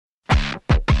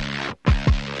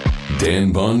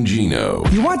Dan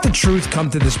Bongino. You want the truth?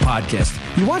 Come to this podcast.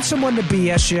 You want someone to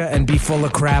BS you and be full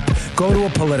of crap? Go to a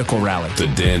political rally. The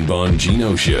Dan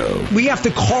Bongino Show. We have to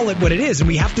call it what it is, and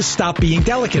we have to stop being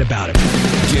delicate about it.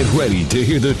 Get ready to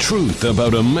hear the truth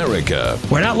about America.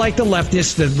 We're not like the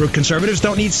leftists. The conservatives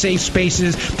don't need safe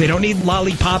spaces. They don't need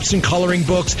lollipops and coloring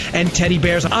books and teddy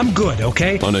bears. I'm good,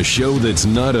 okay? On a show that's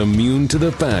not immune to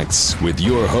the facts with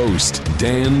your host,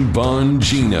 Dan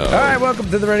Bongino. All right,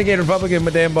 welcome to the Renegade Republican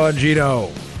with Dan Bongino.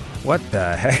 What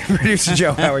the heck? Producer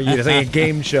Joe, how are you? It's like a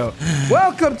game show.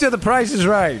 Welcome to The Price is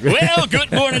Right. Well,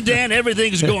 good morning, Dan.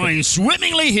 Everything's going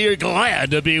swimmingly here.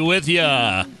 Glad to be with you.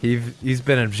 Joe's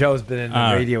been in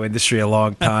the radio industry a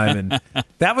long time, and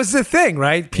that was the thing,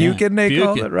 right? Puking, they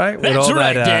called it, right? That's all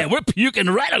right, Dan. We're puking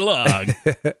right along.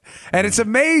 And it's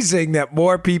amazing that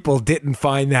more people didn't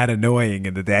find that annoying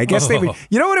in the day. I guess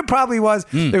you know what it probably was?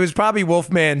 It was probably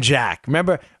Wolfman Jack.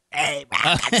 Remember?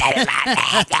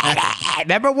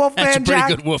 Remember Wolfman That's a pretty Jack?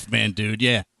 good Wolfman dude,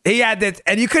 yeah. He had that,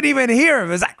 and you couldn't even hear him.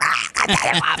 It was like,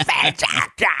 Wolfman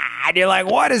Jack. And you're like,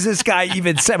 what does this guy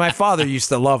even say? My father used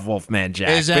to love Wolfman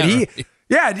Jack. Is that right?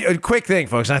 Yeah, a quick thing,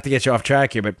 folks, not to get you off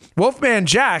track here, but Wolfman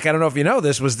Jack, I don't know if you know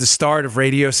this, was the start of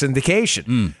radio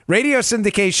syndication. Radio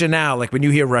syndication now, like when you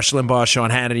hear Rush Limbaugh, Sean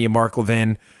Hannity, and Mark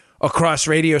Levin across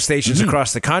radio stations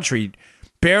across the country,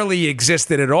 barely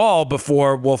existed at all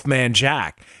before Wolfman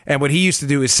Jack. And what he used to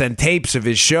do is send tapes of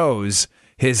his shows,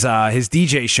 his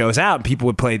DJ shows out, and people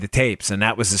would play the tapes. And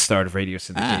that was the start of radio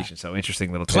syndication. So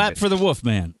interesting little Clap tidbit. for the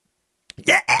Wolfman.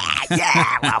 Yeah,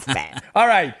 Wolfman. All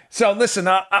right. So listen,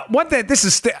 one thing, this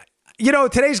is,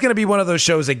 today's going to be one of those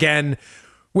shows again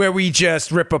where we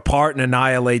just rip apart and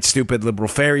annihilate stupid liberal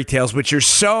fairy tales, which are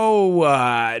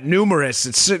so numerous.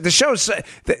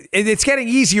 It's getting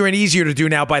easier and easier to do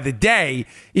now by the day,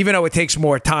 even though it takes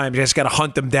more time. You just got to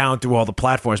hunt them down through all the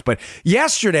platforms. But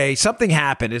yesterday, something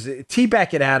happened. T.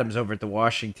 Beckett Adams over at the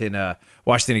Washington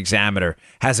Examiner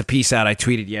has a piece out I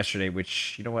tweeted yesterday,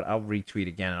 which, you know what, I'll retweet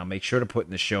again, and I'll make sure to put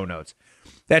in the show notes.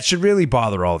 That should really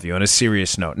bother all of you on a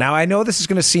serious note. Now, I know this is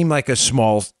going to seem like a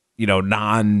small,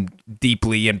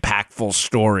 non-deeply impactful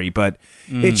story, but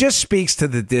it just speaks to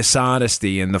the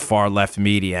dishonesty in the far-left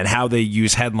media and how they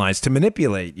use headlines to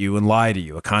manipulate you and lie to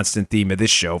you, a constant theme of this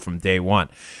show from day one.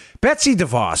 Betsy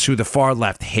DeVos, who the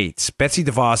far-left hates. Betsy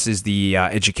DeVos is the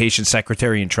education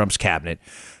secretary in Trump's cabinet.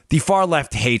 The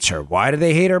far-left hates her. Why do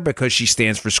they hate her? Because she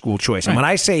stands for school choice. And when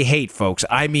I say hate, folks,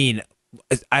 I mean,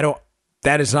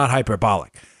 that is not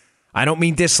hyperbolic. I don't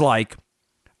mean dislike.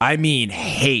 I mean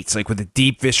hates, like with a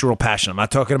deep, visceral passion. I'm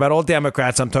not talking about all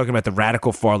Democrats. I'm talking about the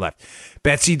radical far left.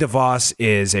 Betsy DeVos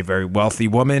is a very wealthy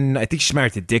woman. I think she's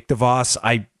married to Dick DeVos.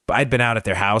 I'd been out at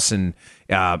their house in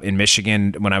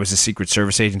Michigan when I was a Secret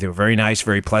Service agent. They were very nice,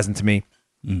 very pleasant to me.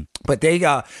 But they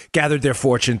gathered their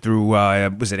fortune through,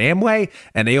 was it Amway?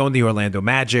 And they own the Orlando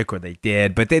Magic, or they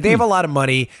did. But they have a lot of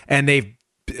money, and they've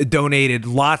donated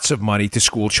lots of money to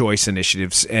school choice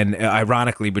initiatives, and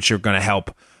ironically, which are going to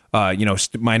help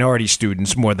minority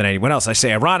students more than anyone else. I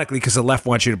say ironically because the left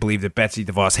wants you to believe that Betsy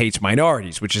DeVos hates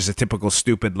minorities, which is a typical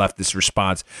stupid leftist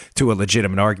response to a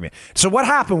legitimate argument. So what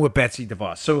happened with Betsy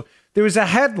DeVos? So there was a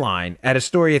headline at a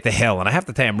story at The Hill, and I have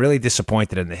to tell you, I'm really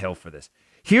disappointed in The Hill for this.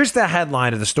 Here's the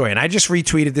headline of the story, and I just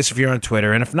retweeted this if you're on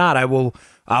Twitter, and if not,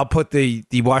 I'll put the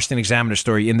Washington Examiner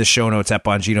story in the show notes at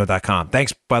Bongino.com.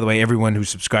 Thanks, by the way, everyone who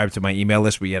subscribed to my email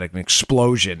list. We had an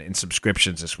explosion in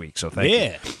subscriptions this week, so thank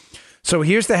you. So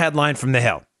here's the headline from The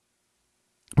Hill.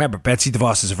 Remember, Betsy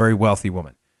DeVos is a very wealthy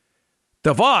woman.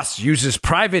 DeVos uses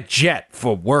private jet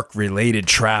for work-related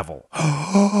travel.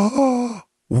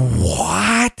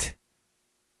 What?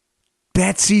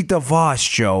 Betsy DeVos,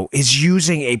 Joe, is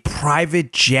using a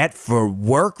private jet for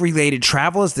work-related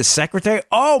travel as the secretary?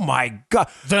 Oh, my God.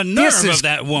 The nerve of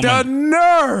that woman. The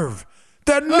nerve.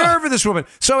 The nerve of this woman.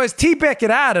 So as T. Beckett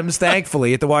Adams,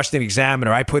 thankfully, at the Washington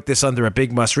Examiner, I put this under a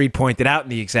big must-read, pointed out in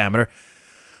the Examiner,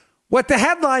 what the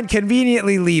headline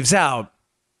conveniently leaves out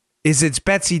is it's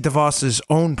Betsy DeVos's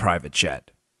own private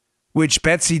jet, which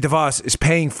Betsy DeVos is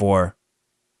paying for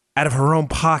out of her own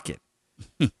pocket.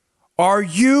 Are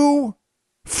you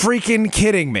freaking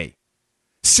kidding me?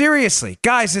 Seriously,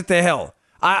 guys at The Hill.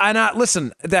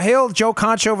 Listen, The Hill, Joe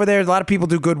Concha over there, a lot of people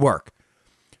do good work.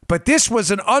 But this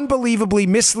was an unbelievably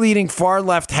misleading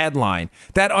far-left headline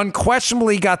that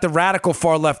unquestionably got the radical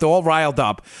far-left all riled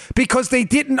up because they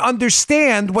didn't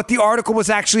understand what the article was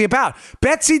actually about.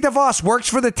 Betsy DeVos works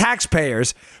for the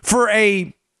taxpayers for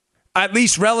at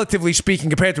least relatively speaking,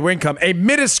 compared to her income, a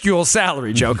minuscule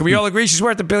salary, Joe. Can we all agree she's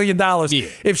worth $1 billion? Yeah.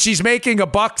 If she's making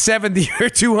 $170 or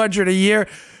 $200 a year,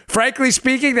 Frankly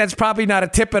speaking, that's probably not a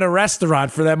tip at a restaurant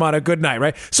for them on a good night,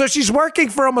 right? So she's working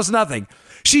for almost nothing.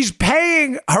 She's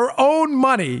paying her own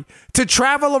money to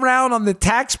travel around on the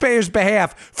taxpayers'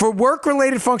 behalf for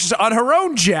work-related functions on her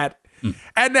own jet.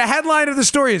 And the headline of the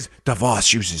story is,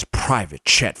 DeVos uses private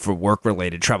jet for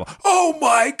work-related travel. Oh,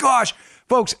 my gosh.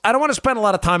 Folks, I don't want to spend a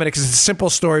lot of time on it because it's a simple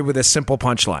story with a simple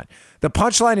punchline. The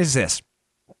punchline is this.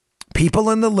 People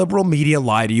in the liberal media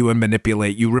lie to you and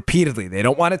manipulate you repeatedly. They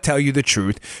don't want to tell you the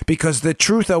truth because the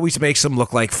truth always makes them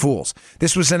look like fools.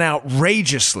 This was an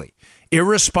outrageously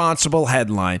irresponsible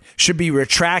headline, should be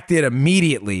retracted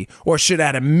immediately, or should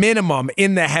at a minimum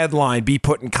in the headline be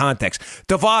put in context.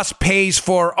 DeVos pays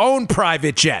for her own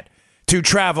private jet to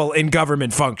travel in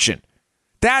government function.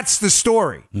 That's the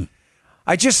story.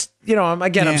 I just,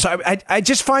 I'm sorry. I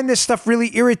just find this stuff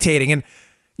really irritating. And,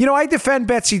 I defend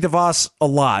Betsy DeVos a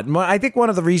lot. I think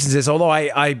one of the reasons is, although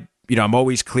I'm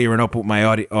always clear and open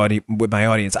with my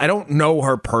audience, I don't know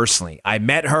her personally. I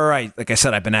met her. Like I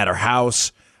said, I've been at her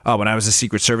house. When I was a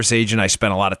Secret Service agent, I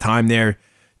spent a lot of time there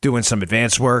doing some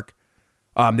advanced work.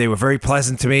 They were very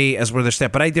pleasant to me, as were their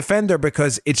staff. But I defend her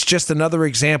because it's just another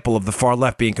example of the far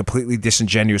left being completely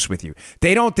disingenuous with you.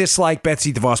 They don't dislike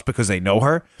Betsy DeVos because they know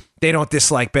her. They don't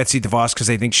dislike Betsy DeVos because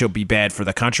they think she'll be bad for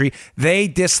the country. They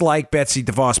dislike Betsy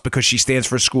DeVos because she stands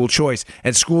for school choice.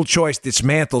 And school choice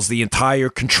dismantles the entire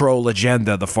control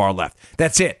agenda of the far left.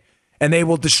 That's it. And they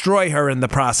will destroy her in the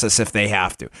process if they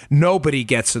have to. Nobody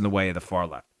gets in the way of the far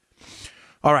left.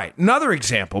 All right, another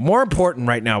example, more important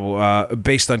right now,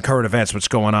 based on current events, what's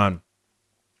going on.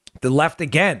 The left,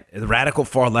 again, the radical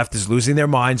far left is losing their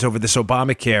minds over this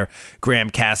Obamacare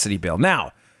Graham Cassidy bill.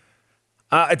 Now,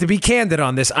 to be candid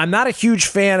on this, I'm not a huge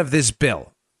fan of this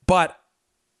bill, but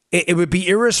it would be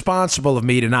irresponsible of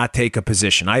me to not take a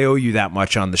position. I owe you that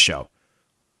much on the show.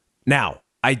 Now,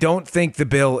 I don't think the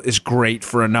bill is great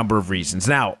for a number of reasons.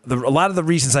 Now, a lot of the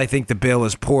reasons I think the bill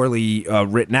is poorly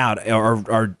written out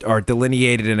are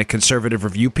delineated in a conservative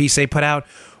review piece they put out.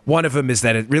 One of them is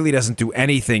that it really doesn't do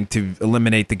anything to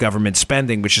eliminate the government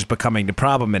spending, which is becoming the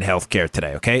problem in healthcare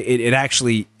today. Okay,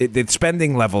 the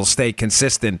spending levels stay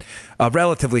consistent,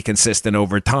 relatively consistent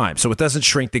over time, so it doesn't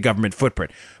shrink the government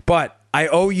footprint. But I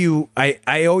owe you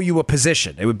a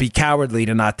position. It would be cowardly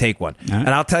to not take one. And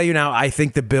I'll tell you now, I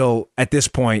think the bill at this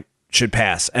point should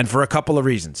pass, and for a couple of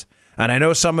reasons. And I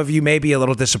know some of you may be a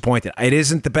little disappointed. It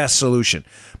isn't the best solution,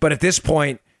 but at this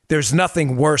point, there's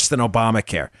nothing worse than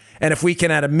Obamacare. And if we can,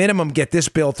 at a minimum, get this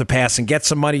bill to pass and get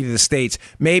some money to the states,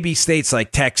 maybe states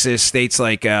like Texas, states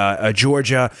like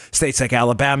Georgia, states like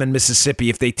Alabama and Mississippi,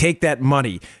 if they take that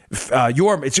money, by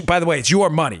the way, it's your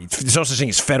money. There's no such thing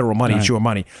as federal money. Right. It's your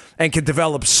money, and can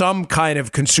develop some kind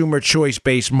of consumer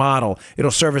choice-based model.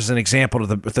 It'll serve as an example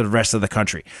to the rest of the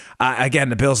country. Again,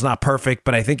 the bill's not perfect,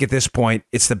 but I think at this point,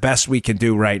 it's the best we can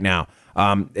do right now.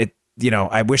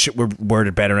 I wish it were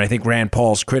worded better. And I think Rand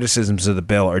Paul's criticisms of the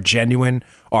bill are genuine,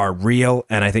 are real.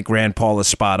 And I think Rand Paul is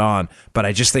spot on. But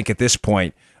I just think at this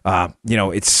point, we're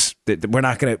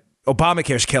not going to,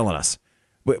 Obamacare's killing us.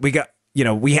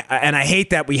 And I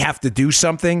hate that we have to do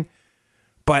something.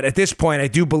 But at this point, I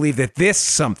do believe that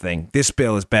this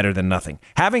bill is better than nothing.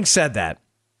 Having said that,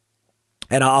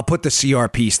 and I'll put the CR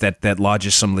piece that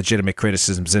lodges some legitimate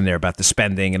criticisms in there about the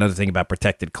spending and other thing about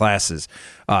protected classes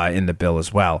in the bill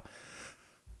as well.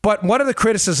 But one of the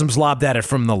criticisms lobbed at it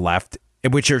from the left,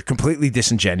 which are completely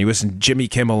disingenuous, and Jimmy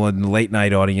Kimmel and the late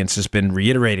night audience has been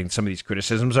reiterating some of these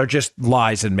criticisms, are just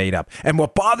lies and made up. And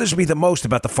what bothers me the most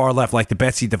about the far left, like the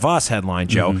Betsy DeVos headline,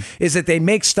 Joe, is that they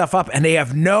make stuff up and they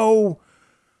have no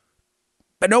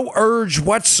urge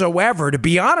whatsoever to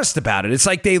be honest about it. It's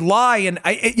like they lie, and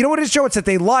you know what it is, Joe? It's that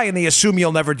they lie and they assume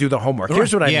you'll never do the homework.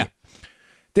 Here's what I mean.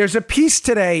 There's a piece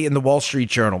today in the Wall Street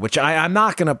Journal, which I'm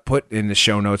not going to put in the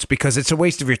show notes because it's a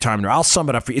waste of your time. I'll sum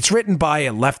it up for you. It's written by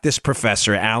a leftist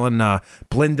professor, Alan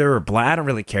Blinder, or I don't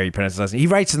really care how you pronounce his last name. He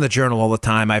writes in the Journal all the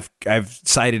time. I've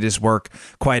cited his work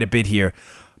quite a bit here.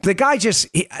 The guy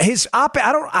his op-ed,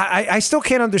 I still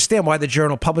can't understand why the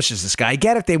Journal publishes this guy. I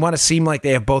get it. They want to seem like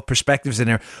they have both perspectives in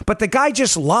there, but the guy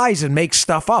just lies and makes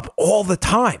stuff up all the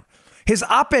time. His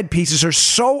op-ed pieces are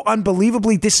so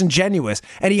unbelievably disingenuous,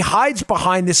 and he hides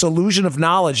behind this illusion of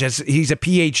knowledge as he's a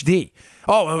PhD.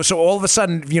 Oh, so all of a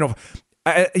sudden,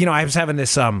 I was having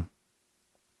this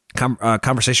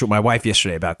conversation with my wife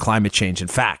yesterday about climate change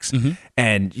and facts.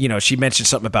 And, she mentioned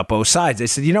something about both sides. I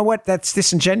said, you know what? That's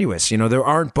disingenuous. There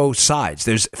aren't both sides.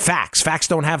 There's facts. Facts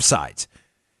don't have sides.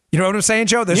 You know what I'm saying,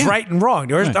 Joe? There's right and wrong.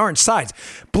 There aren't sides.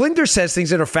 Blinder says things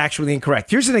that are factually incorrect.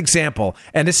 Here's an example,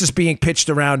 and this is being pitched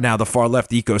around now, the far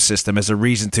left ecosystem, as a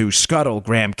reason to scuttle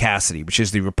Graham Cassidy, which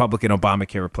is the Republican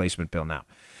Obamacare replacement bill now.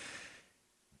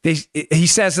 He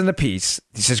says in the piece,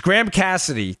 he says, Graham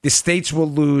Cassidy, the states will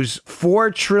lose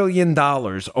 $4 trillion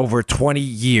over 20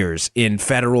 years in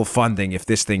federal funding if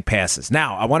this thing passes.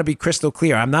 Now, I want to be crystal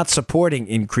clear. I'm not supporting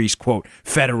increased, quote,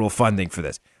 federal funding for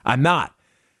this. I'm not.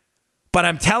 But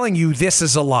I'm telling you, this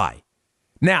is a lie.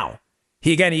 Now,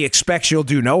 he expects you'll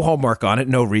do no homework on it,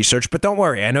 no research. But don't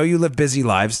worry. I know you live busy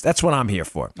lives. That's what I'm here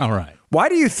for. All right. Why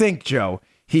do you think, Joe,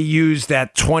 he used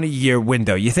that 20-year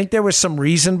window? You think there was some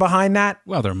reason behind that?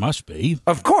 Well, there must be.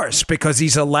 Of course, because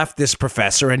he's a leftist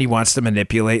professor and he wants to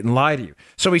manipulate and lie to you.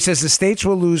 So he says the states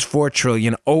will lose $4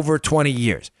 trillion over 20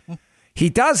 years. He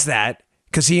does that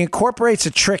because he incorporates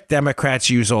a trick Democrats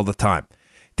use all the time.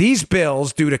 These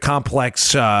bills, due to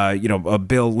complex,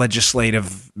 bill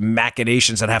legislative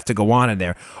machinations that have to go on in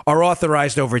there, are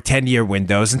authorized over 10-year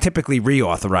windows and typically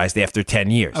reauthorized after 10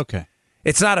 years. Okay.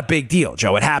 It's not a big deal,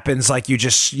 Joe. It happens like you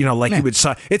just, you would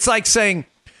sign. It's like saying,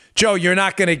 Joe, you're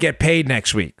not going to get paid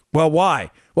next week. Well,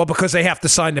 why? Well, because they have to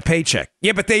sign the paycheck.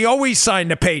 Yeah, but they always sign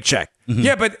the paycheck. Mm-hmm.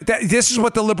 Yeah, but this is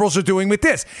what the liberals are doing with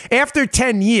this. After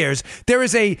 10 years, there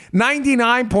is a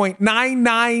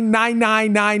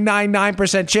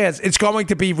 99.9999999% chance it's going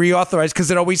to be reauthorized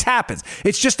because it always happens.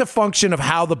 It's just a function of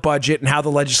how the budget and how the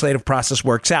legislative process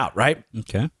works out, right?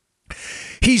 Okay.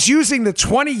 He's using the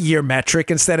 20-year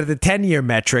metric instead of the 10-year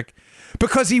metric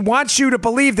because he wants you to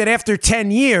believe that after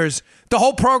 10 years, the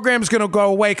whole program is going to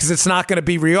go away because it's not going to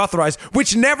be reauthorized,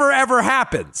 which never, ever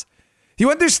happens. You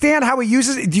understand how he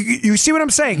uses it? You see what I'm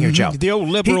saying here, Joe? The old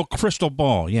liberal crystal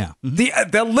ball, yeah.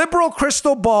 The liberal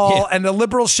crystal ball and the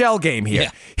liberal shell game here.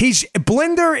 Yeah.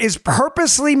 Blinder is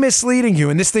purposely misleading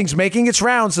you, and this thing's making its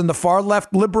rounds in the far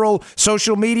left liberal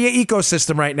social media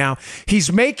ecosystem right now.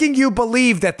 He's making you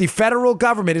believe that the federal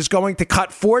government is going to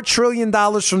cut $4 trillion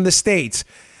from the states.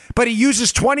 But he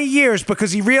uses 20 years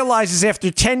because he realizes after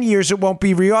 10 years it won't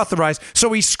be reauthorized.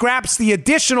 So he scraps the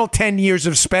additional 10 years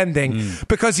of spending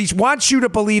because he wants you to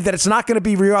believe that it's not going to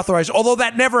be reauthorized, although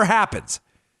that never happens.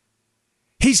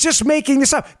 He's just making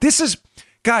this up. This is,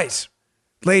 guys,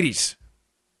 ladies,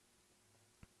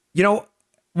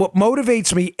 what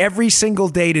motivates me every single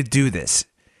day to do this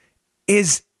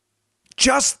is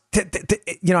just,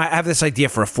 I have this idea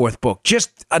for a fourth book,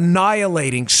 just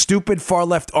annihilating stupid far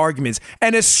left arguments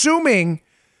and assuming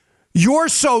you're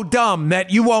so dumb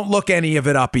that you won't look any of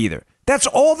it up either. That's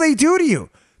all they do to you.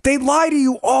 They lie to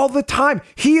you all the time.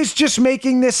 He is just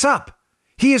making this up.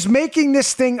 He is making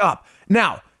this thing up.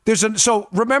 Now, so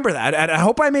remember that, and I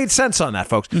hope I made sense on that,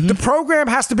 folks. Mm-hmm. The program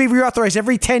has to be reauthorized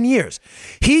every 10 years.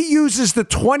 He uses the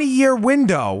 20-year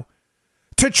window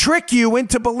to trick you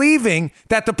into believing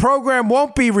that the program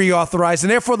won't be reauthorized,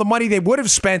 and therefore the money they would have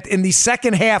spent in the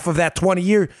second half of that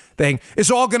 20-year thing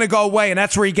is all going to go away, and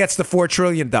that's where he gets the $4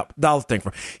 trillion thing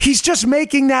from. He's just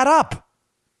making that up.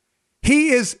 He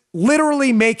is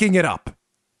literally making it up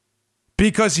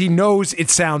because he knows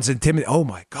it sounds intimidating. Oh,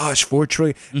 my gosh, $4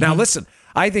 trillion. Mm-hmm. Now, listen,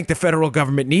 I think the federal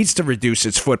government needs to reduce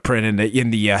its footprint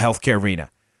in the healthcare arena.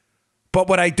 But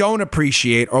what I don't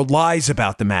appreciate are lies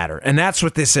about the matter, and that's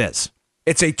what this is.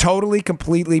 It's a totally,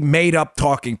 completely made-up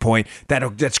talking point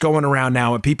that's going around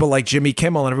now, and people like Jimmy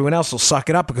Kimmel and everyone else will suck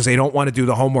it up because they don't want to do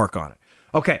the homework on it.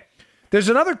 Okay, there's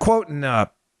another quote in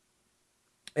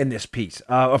this piece,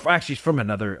 actually from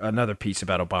another piece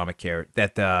about Obamacare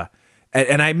that,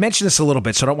 and I mentioned this a little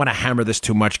bit, so I don't want to hammer this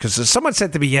too much because someone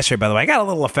said to me yesterday, by the way, I got a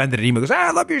little offended in email. Goes,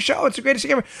 I love your show, it's the greatest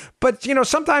thing ever, but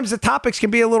sometimes the topics can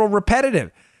be a little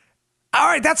repetitive. All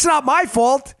right, that's not my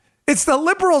fault. It's the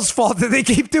liberals' fault that they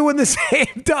keep doing the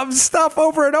same dumb stuff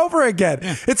over and over again.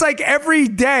 Yeah. It's like every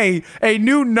day a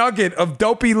new nugget of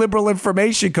dopey liberal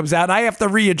information comes out, and I have to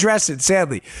readdress it,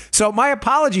 sadly. So my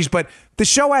apologies, but the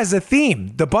show has a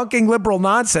theme, debunking liberal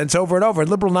nonsense over and over,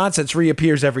 and liberal nonsense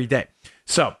reappears every day.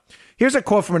 So here's a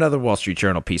quote from another Wall Street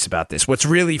Journal piece about this. What's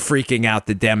really freaking out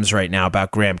the Dems right now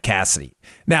about Graham Cassidy.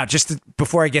 Now,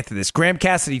 before I get to this, Graham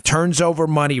Cassidy turns over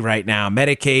money right now,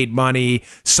 Medicaid money,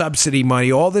 subsidy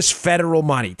money, all this federal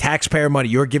money, taxpayer money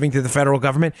you're giving to the federal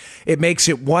government. It makes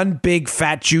it one big,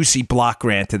 fat, juicy block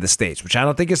grant to the states, which I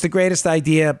don't think is the greatest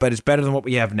idea, but it's better than what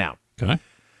we have now. Okay.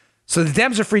 So the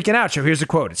Dems are freaking out. So here's a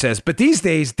quote. It says, but these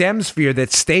days, Dems fear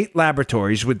that state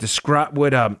laboratories would discredit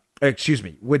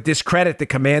the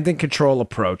command and control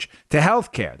approach to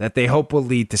healthcare that they hope will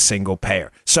lead to single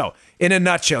payer. So in a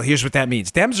nutshell, here's what that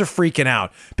means. Dems are freaking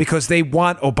out because they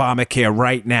want Obamacare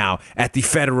right now at the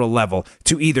federal level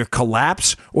to either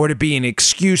collapse or to be an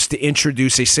excuse to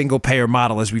introduce a single-payer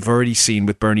model, as we've already seen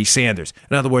with Bernie Sanders.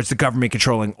 In other words, the government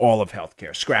controlling all of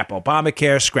healthcare. Scrap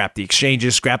Obamacare, scrap the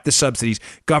exchanges, scrap the subsidies.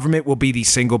 Government will be the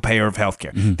single payer of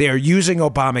healthcare. Mm-hmm. They are using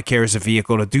Obamacare as a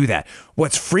vehicle to do that.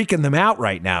 What's freaking them out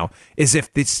right now is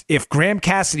if Graham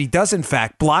Cassidy does in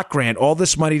fact block grant all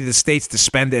this money to the states to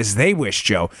spend as they wish,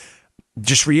 Joe,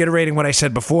 just reiterating what I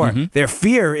said before, their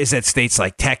fear is that states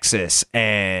like Texas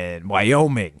and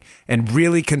Wyoming and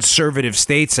really conservative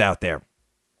states out there,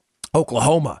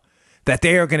 Oklahoma, that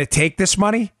they are going to take this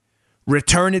money,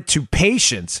 return it to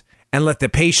patients, and let the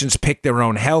patients pick their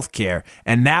own health care.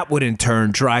 And that would in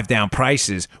turn drive down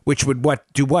prices, which would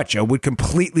do what, Joe? Would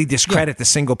completely discredit the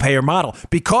single payer model.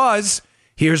 Because,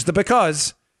 here's the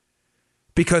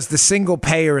because the single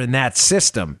payer in that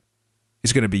system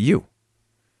is going to be you.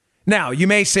 Now, you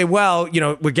may say, well,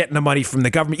 we're getting the money from the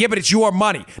government. Yeah, but it's your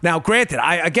money. Now, granted,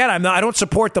 I don't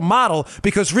support the model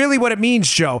because really what it means,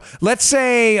 Joe, let's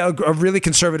say a really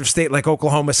conservative state like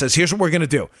Oklahoma says, here's what we're going to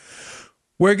do.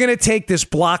 We're going to take this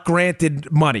block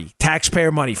granted money,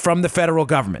 taxpayer money from the federal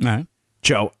government, right,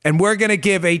 Joe, and we're going to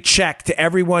give a check to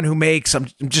everyone who makes, I'm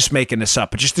just making this up,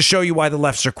 but just to show you why the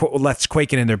left's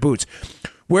quaking in their boots.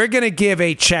 We're going to give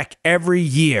a check every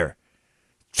year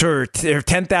for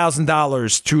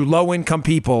 $10,000 to low-income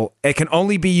people. It can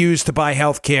only be used to buy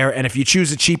health care, and if you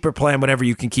choose a cheaper plan, whatever,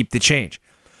 you can keep the change.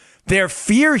 Their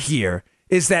fear here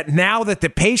is that now that the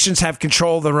patients have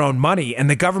control of their own money and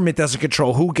the government doesn't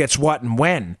control who gets what and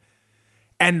when,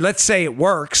 and let's say it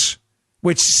works,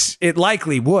 which it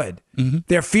likely would,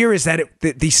 their fear is that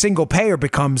the single payer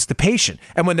becomes the patient.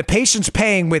 And when the patient's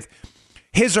paying with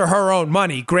his or her own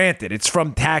money, granted, it's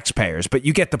from taxpayers, but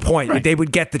you get the point. Right. They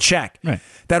would get the check. Right.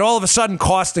 That all of a sudden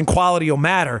cost and quality will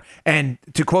matter. And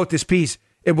to quote this piece,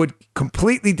 it would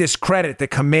completely discredit the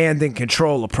command and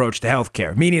control approach to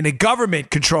healthcare, meaning the government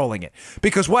controlling it.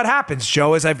 Because what happens,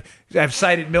 Joe, as I've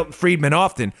cited Milton Friedman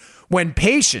often, when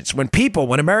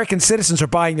American citizens are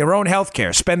buying their own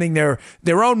healthcare, spending their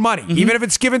own money, even if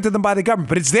it's given to them by the government,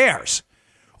 but it's theirs,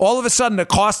 all of a sudden the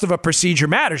cost of a procedure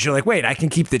matters. You're like, wait, I can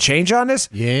keep the change on this?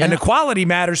 Yeah. And the quality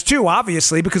matters too,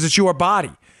 obviously, because it's your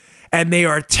body. And they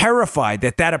are terrified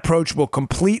that approach will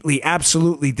completely,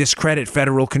 absolutely discredit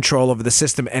federal control over the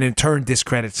system and in turn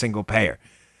discredit single payer.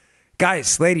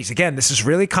 Guys, ladies, again, this is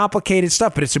really complicated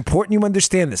stuff, but it's important you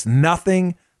understand this.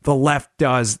 Nothing the left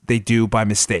does, they do by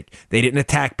mistake. They didn't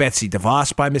attack Betsy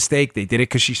DeVos by mistake. They did it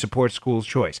because she supports school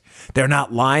choice. They're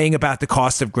not lying about the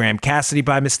cost of Graham Cassidy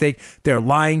by mistake. They're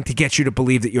lying to get you to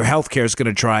believe that your health care is going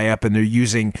to dry up, and they're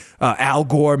using Al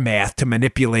Gore math to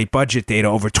manipulate budget data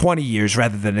over 20 years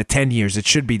rather than the 10 years it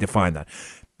should be defined on.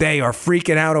 They are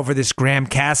freaking out over this Graham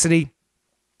Cassidy.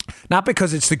 Not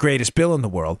because it's the greatest bill in the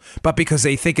world, but because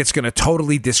they think it's going to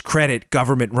totally discredit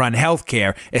government-run health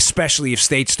care, especially if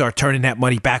states start turning that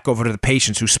money back over to the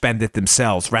patients who spend it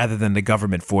themselves rather than the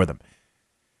government for them.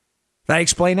 Did I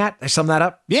explain that? Did I sum that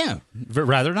up? Yeah,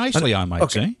 rather nicely, I might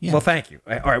say. Yeah. Well, thank you.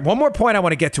 All right, one more point I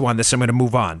want to get to on this. I'm going to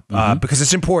move on because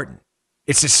it's important.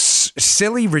 It's a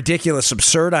silly, ridiculous,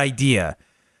 absurd idea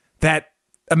that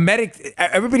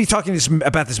everybody talking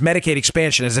about this Medicaid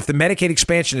expansion as if the Medicaid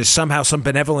expansion is somehow some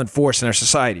benevolent force in our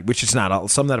society, which it's not. I'll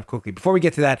sum that up quickly. Before we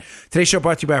get to that, today's show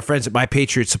brought to you by our friends at My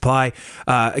Patriot Supply.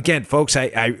 Again, folks,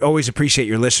 I always appreciate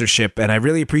your listenership, and I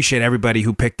really appreciate everybody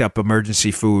who picked up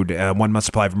emergency food, 1 month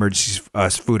supply of emergency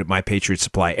food at My Patriot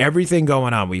Supply. Everything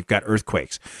going on. We've got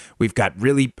earthquakes. We've got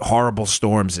really horrible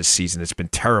storms this season. It's been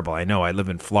terrible. I know. I live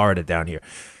in Florida down here.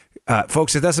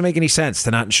 Folks, it doesn't make any sense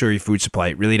to not insure your food supply.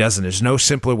 It really doesn't. There's no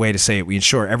simpler way to say it. We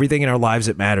insure everything in our lives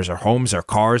that matters, our homes, our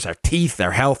cars, our teeth,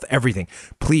 our health, everything.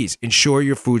 Please insure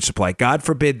your food supply. God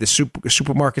forbid the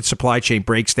supermarket supply chain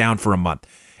breaks down for a month,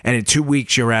 and in 2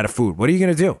 weeks you're out of food. What are you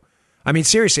going to do? I mean,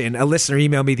 seriously, and a listener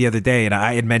emailed me the other day, and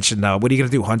I had mentioned, what are you going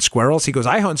to do, hunt squirrels? He goes,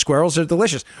 I hunt squirrels. They're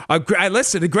delicious. I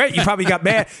listened. Great. You probably got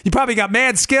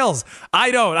mad skills. I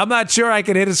don't. I'm not sure I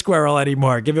can hit a squirrel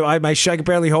anymore. I can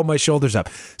barely hold my shoulders up.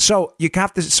 So you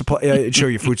have to insure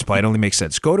your food supply. It only makes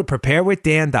sense. Go to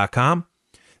preparewithdan.com.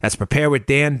 That's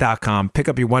preparewithdan.com. Pick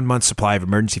up your 1 month supply of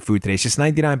emergency food today. It's just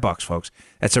 $99, folks.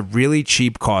 That's a really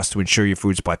cheap cost to insure your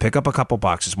food supply. Pick up a couple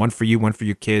boxes, one for you, one for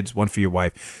your kids, one for your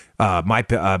wife. My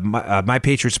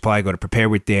Patriot Supply. Go to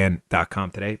preparewithdan.com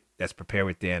today. That's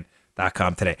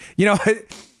preparewithdan.com today. You know,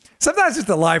 sometimes with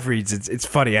the live reads, it's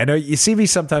funny. I know you see me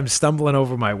sometimes stumbling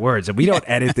over my words, and we don't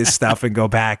edit this stuff and go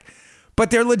back. but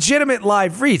they're legitimate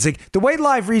live reads. Like the way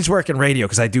live reads work in radio,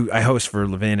 because I host for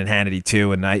Levin and Hannity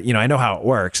too, and I know how it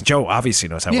works. Joe obviously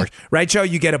knows how it works, right? Joe,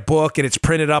 you get a book and it's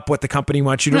printed up what the company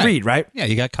wants you to read, right? Yeah,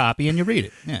 you got copy and you read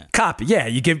it. Yeah, copy. Yeah,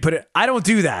 I don't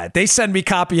do that. They send me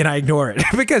copy and I ignore it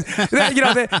because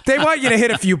they want you to hit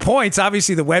a few points.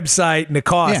 Obviously, the website and the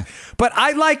cost, but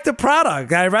I like the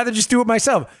product. I'd rather just do it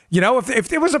myself. If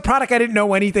there was a product I didn't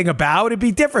know anything about, it'd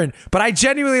be different. But I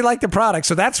genuinely like the product.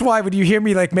 So that's why when you hear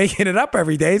me like making it up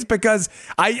every day, it's because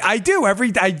I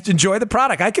enjoy the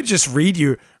product. I could just read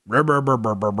you.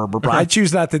 I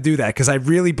choose not to do that because I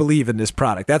really believe in this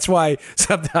product. That's why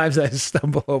sometimes I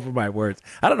stumble over my words.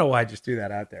 I don't know why I just do that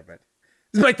out there, but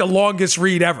it's like the longest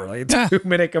read ever, like a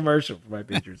 2-minute commercial for my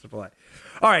Patriot Supply.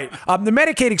 All right, the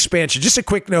Medicaid expansion. Just a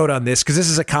quick note on this because this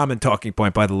is a common talking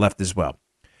point by the left as well.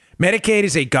 Medicaid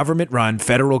is a government-run,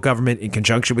 federal government in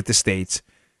conjunction with the states,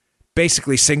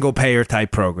 basically single-payer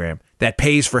type program that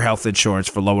pays for health insurance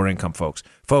for lower-income folks.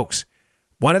 Folks,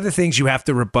 one of the things you have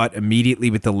to rebut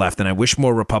immediately with the left, and I wish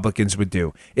more Republicans would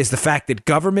do, is the fact that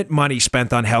government money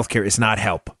spent on healthcare is not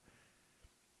help.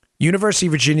 University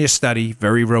of Virginia study,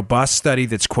 very robust study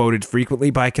that's quoted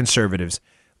frequently by conservatives,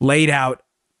 laid out,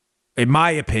 in my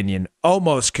opinion,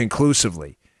 almost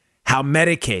conclusively, how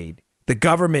Medicaid, the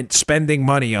government spending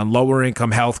money on lower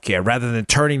income healthcare rather than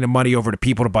turning the money over to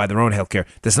people to buy their own healthcare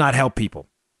does not help people.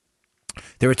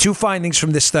 There are two findings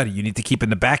from this study you need to keep in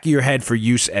the back of your head for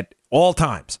use at all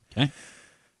times. Okay.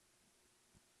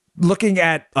 Looking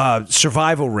at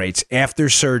survival rates after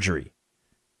surgery,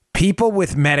 people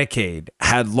with Medicaid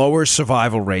had lower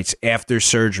survival rates after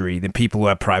surgery than people who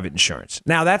have private insurance.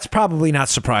 Now, that's probably not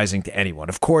surprising to anyone.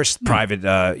 Of course, private,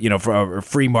 for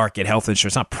free market health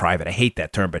insurance, not private, I hate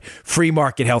that term, but free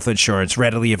market health insurance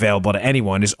readily available to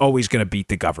anyone is always going to beat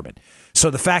the government. So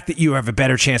the fact that you have a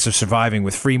better chance of surviving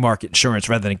with free market insurance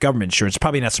rather than government insurance is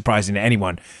probably not surprising to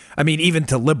anyone. I mean, even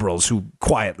to liberals who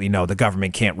quietly know the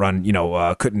government can't run,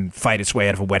 couldn't fight its way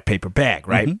out of a wet paper bag,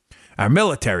 right? Mm-hmm. Our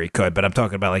military could, but I'm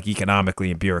talking about like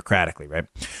economically and bureaucratically, right?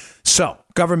 So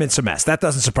government's a mess. That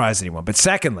doesn't surprise anyone. But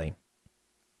secondly,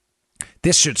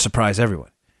 this should surprise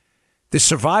everyone. The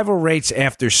survival rates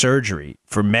after surgery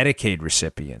for Medicaid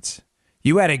recipients,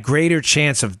 you had a greater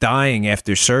chance of dying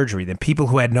after surgery than people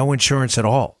who had no insurance at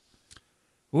all.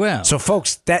 Well, so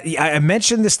folks, that I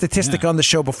mentioned this statistic on the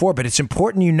show before, but it's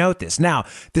important you note this. Now,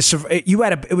 I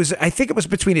think it was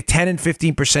between a 10 and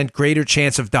 15% greater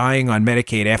chance of dying on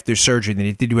Medicaid after surgery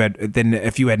than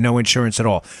if you had no insurance at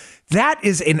all. That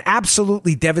is an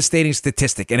absolutely devastating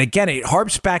statistic. And again, it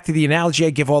harps back to the analogy I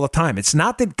give all the time. It's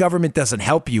not that government doesn't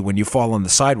help you when you fall on the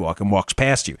sidewalk and walks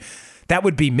past you. That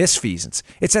would be misfeasance.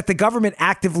 It's that the government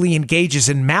actively engages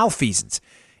in malfeasance.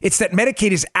 It's that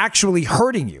Medicaid is actually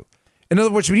hurting you. In other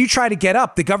words, when you try to get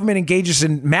up, the government engages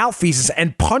in malfeasance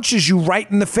and punches you right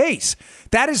in the face.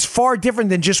 That is far different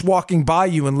than just walking by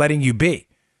you and letting you be.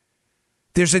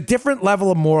 There's a different level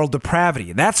of moral depravity.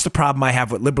 And that's the problem I have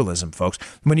with liberalism, folks.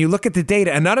 When you look at the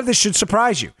data, and none of this should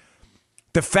surprise you,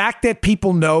 the fact that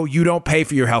people know you don't pay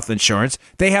for your health insurance,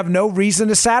 they have no reason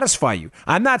to satisfy you.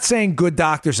 I'm not saying good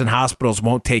doctors and hospitals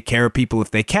won't take care of people if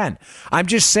they can. I'm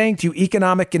just saying to you,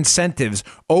 economic incentives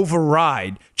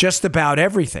override just about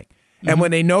everything. And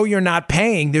when they know you're not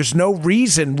paying, there's no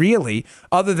reason really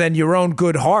other than your own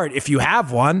good heart, if you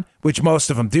have one, which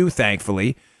most of them do,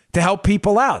 thankfully, to help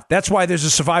people out. That's why there's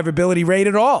a survivability rate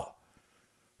at all.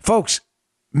 Folks,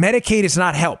 Medicaid is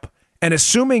not help. And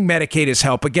assuming Medicaid is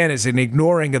help, again, is an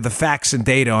ignoring of the facts and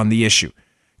data on the issue.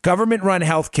 Government-run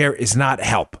healthcare is not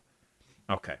help.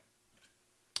 Okay.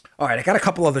 All right, I got a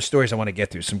couple other stories I want to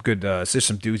get to. Some good, there's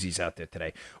some doozies out there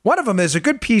today. One of them is a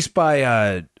good piece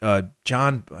by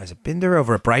John Binder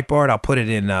over at Breitbart. I'll put it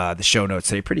in the show notes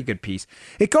today. Pretty good piece.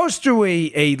 It goes through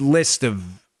a list of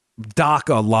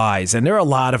DACA lies, and there are a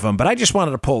lot of them, but I just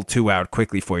wanted to pull two out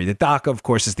quickly for you. The DACA, of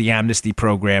course, is the amnesty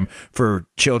program for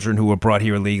children who were brought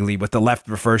here illegally. What the left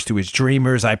refers to as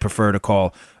dreamers, I prefer to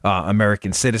call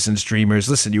American citizens dreamers.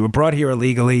 Listen, you were brought here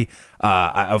illegally.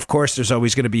 Of course, there's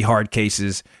always going to be hard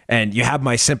cases, and you have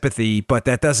my sympathy, but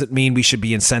that doesn't mean we should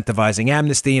be incentivizing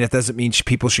amnesty, and it doesn't mean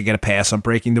people should get a pass on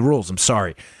breaking the rules. I'm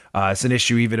sorry. It's an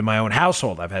issue even in my own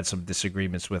household. I've had some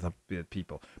disagreements with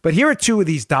people. But here are two of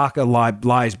these DACA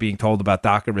lies being told about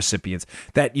DACA recipients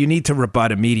that you need to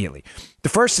rebut immediately. The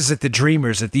first is that the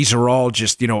dreamers, that these are all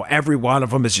just, every one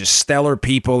of them is just stellar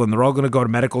people, and they're all going to go to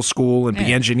medical school and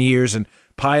be engineers and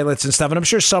pilots and stuff. And I'm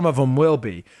sure some of them will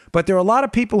be. But there are a lot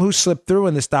of people who slip through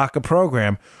in this DACA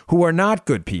program who are not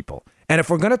good people. And if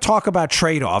we're going to talk about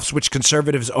trade-offs, which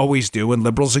conservatives always do and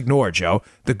liberals ignore, Joe,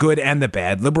 the good and the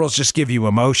bad, liberals just give you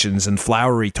emotions and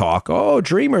flowery talk. Oh,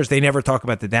 dreamers. They never talk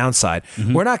about the downside.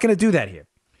 We're not going to do that here.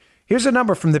 Here's a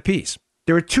number from the piece.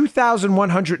 There were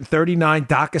 2,139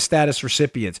 DACA status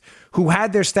recipients who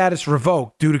had their status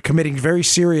revoked due to committing very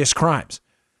serious crimes.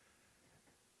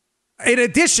 In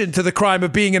addition to the crime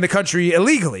of being in the country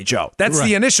illegally, Joe. That's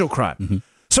the initial crime.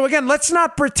 So again, let's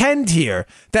not pretend here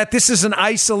that this is an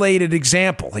isolated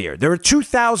example here. There are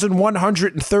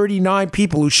 2,139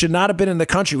 people who should not have been in the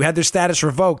country who had their status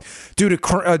revoked due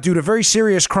to very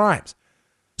serious crimes.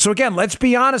 So again, let's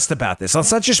be honest about this. Let's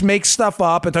not just make stuff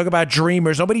up and talk about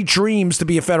dreamers. Nobody dreams to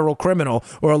be a federal criminal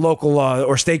or a local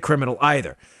or state criminal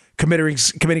either,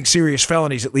 committing serious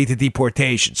felonies that lead to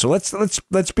deportation. So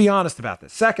let's be honest about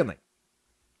this. Secondly,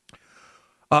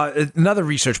 another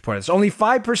research point is only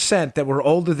 5% that were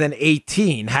older than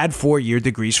 18 had 4-year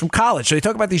degrees from college. So they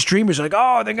talk about these dreamers like,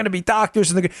 oh, they're going to be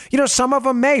doctors. And some of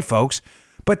them may, folks.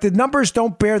 But the numbers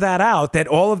don't bear that out, that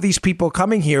all of these people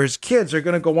coming here as kids are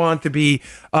going to go on to be,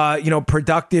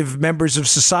 productive members of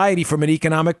society from an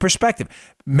economic perspective.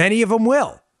 Many of them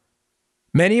will.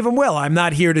 I'm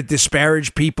not here to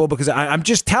disparage people because I'm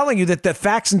just telling you that the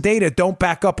facts and data don't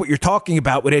back up what you're talking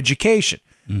about with education.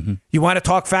 You want to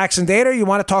talk facts and data or you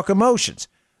want to talk emotions?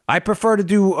 I prefer to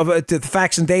do the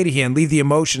facts and data here and leave the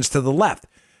emotions to the left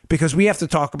because we have to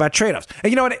talk about trade-offs.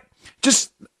 And you know what?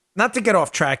 Just not to get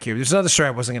off track here. There's another story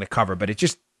I wasn't going to cover, but it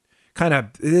just kind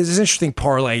of, there's an interesting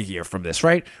parlay here from this,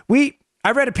 right?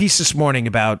 I read a piece this morning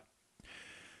about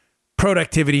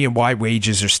productivity and why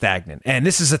wages are stagnant. And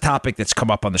this is a topic that's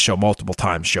come up on the show multiple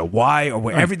times, Joe. Why or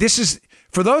whatever. This is,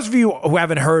 for those of you who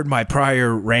haven't heard my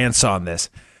prior rants on this,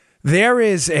 there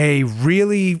is a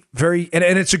really and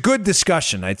it's a good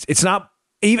discussion. It's not,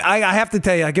 I have to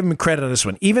tell you, I give them credit on this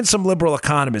one. Even some liberal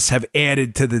economists have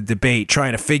added to the debate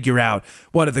trying to figure out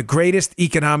one of the greatest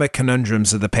economic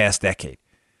conundrums of the past decade.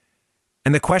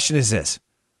 And the question is this: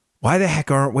 why the heck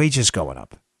aren't wages going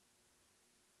up?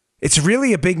 It's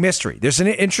really a big mystery. There's an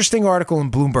interesting article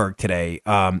in Bloomberg today.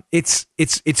 It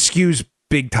skews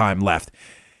big time left.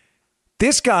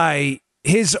 This guy,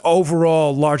 his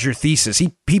overall larger thesis,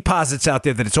 he posits out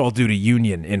there that it's all due to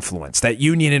union influence. That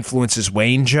union influence is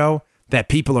wane, Joe. That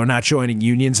people are not joining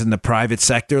unions in the private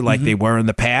sector like they were in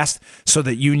the past, so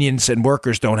that unions and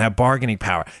workers don't have bargaining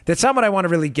power. That's not what I want to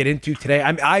really get into today.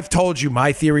 I've told you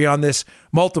my theory on this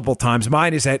multiple times.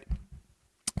 Mine is that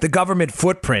the government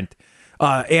footprint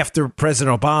after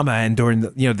President Obama and during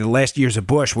the last years of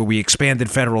Bush, where we expanded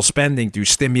federal spending through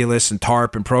stimulus and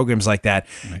TARP and programs like that,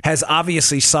 has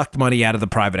obviously sucked money out of the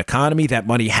private economy. That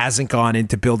money hasn't gone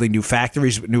into building new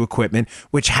factories with new equipment,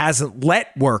 which hasn't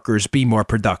let workers be more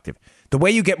productive. The way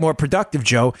you get more productive,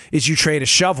 Joe, is you trade a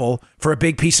shovel for a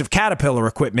big piece of Caterpillar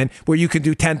equipment where you can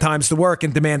do 10 times the work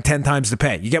and demand 10 times the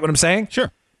pay. You get what I'm saying? Sure.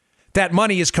 That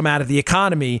money has come out of the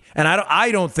economy, and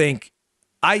I don't think,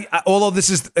 although this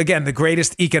is, again, the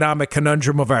greatest economic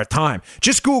conundrum of our time.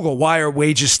 Just Google why are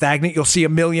wages stagnant. You'll see a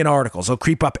million articles. They'll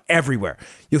creep up everywhere.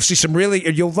 You'll see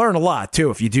you'll learn a lot,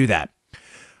 too, if you do that.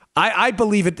 I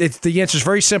believe the answer is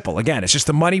very simple. Again, it's just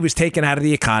the money was taken out of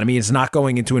the economy. It's not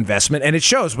going into investment. And it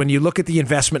shows when you look at the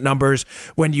investment numbers,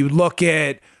 when you look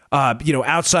at,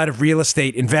 outside of real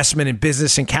estate investment in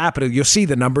business and capital, you'll see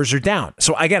the numbers are down.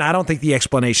 So again, I don't think the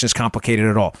explanation is complicated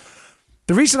at all.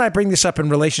 The reason I bring this up in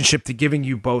relationship to giving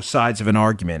you both sides of an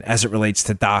argument as it relates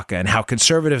to DACA and how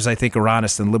conservatives, I think, are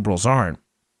honest and liberals aren't,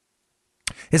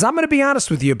 is I'm going to be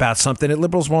honest with you about something that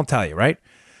liberals won't tell you, right?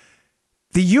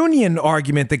 The union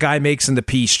argument the guy makes in the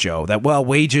piece, Joe, that, well,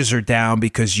 wages are down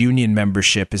because union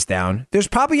membership is down. There's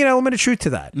probably an element of truth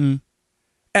to that. And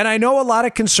I know a lot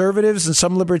of conservatives and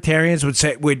some libertarians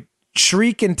would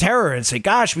shriek in terror and say,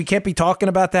 gosh, we can't be talking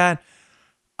about that.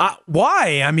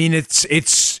 Why? I mean,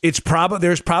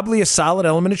 there's probably a solid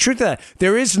element of truth to that.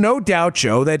 There is no doubt,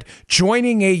 Joe, that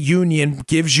joining a union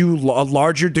gives you a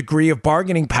larger degree of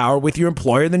bargaining power with your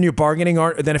employer than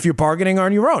if you're bargaining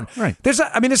on your own. Right. There's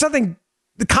nothing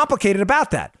complicated about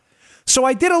that. So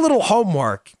I did a little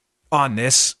homework on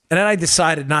this, and then I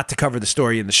decided not to cover the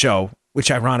story in the show, which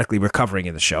ironically we're covering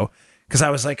in the show, because I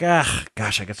was like, I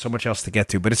got so much else to get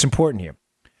to, but it's important here.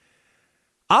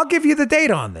 I'll give you the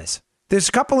data on this. There's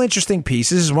a couple interesting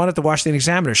pieces, one at the Washington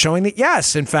Examiner, showing that,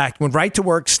 yes, in fact, when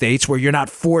right-to-work states where you're not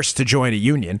forced to join a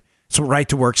union, so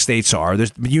right-to-work states are,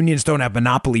 unions don't have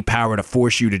monopoly power to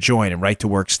force you to join in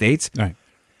right-to-work states, right,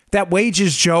 that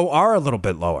wages, Joe, are a little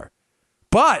bit lower.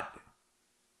 But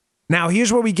now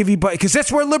here's where we give you, because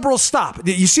that's where liberals stop.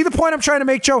 You see the point I'm trying to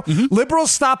make, Joe?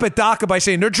 Liberals stop at DACA by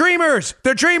saying they're dreamers.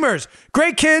 They're dreamers.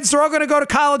 Great kids. They're all going to go to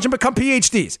college and become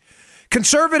PhDs.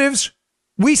 Conservatives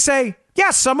we say,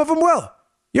 yes, some of them will.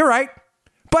 You're right.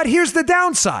 But here's the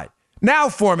downside. Now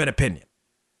form an opinion.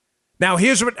 Now,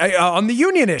 here's what on the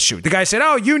union issue. The guy said,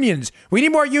 unions. We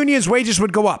need more unions. Wages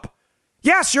would go up.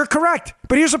 Yes, you're correct.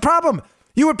 But here's the problem.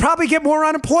 You would probably get more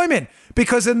unemployment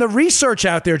because in the research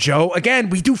out there, Joe, again,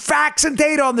 we do facts and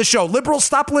data on the show. Liberals,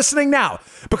 stop listening now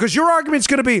because your argument's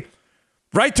going to be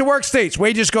right to work states,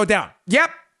 wages go down.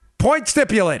 Yep. Point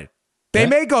stipulated. They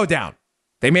may go down.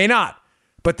 They may not.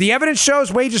 But the evidence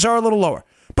shows wages are a little lower.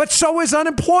 But so is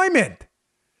unemployment.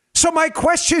 So my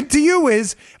question to you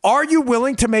is, are you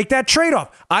willing to make that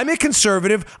trade-off? I'm a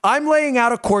conservative. I'm laying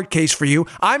out a court case for you.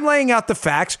 I'm laying out the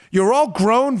facts. You're all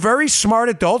grown, very smart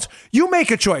adults. You make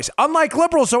a choice. Unlike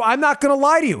liberals, so I'm not going to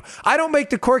lie to you. I don't make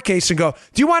the court case and go,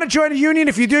 do you want to join a union?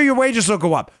 If you do, your wages will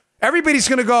go up. Everybody's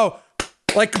going to go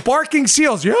like barking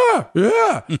seals.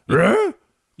 Yeah.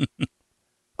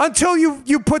 Until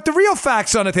you put the real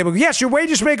facts on the table. Yes, your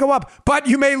wages may go up, but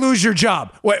you may lose your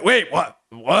job. Wait, what?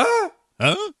 What?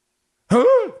 Huh?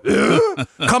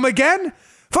 Come again?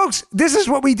 Folks, this is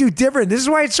what we do different. This is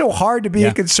why it's so hard to be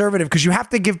a conservative, because you have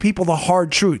to give people the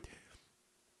hard truth.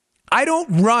 I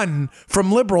don't run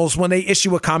from liberals when they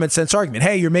issue a common sense argument.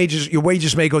 Hey, your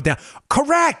wages may go down.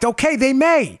 Correct. Okay, they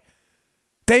may.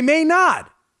 They may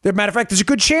not. As a matter of fact, there's a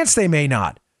good chance they may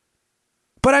not.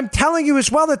 But I'm telling you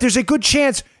as well that there's a good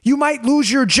chance you might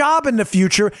lose your job in the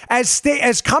future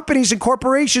as companies and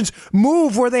corporations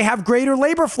move where they have greater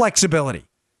labor flexibility.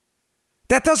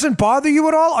 That doesn't bother you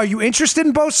at all? Are you interested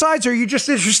in both sides, or are you just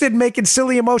interested in making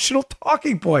silly emotional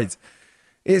talking points?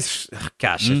 It's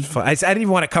fun. I didn't even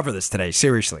want to cover this today,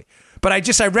 seriously. But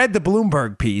I read the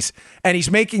Bloomberg piece, and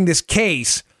he's making this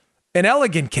case, an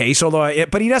elegant case,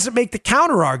 but he doesn't make the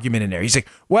counter argument in there. He's like,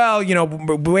 well,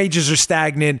 wages are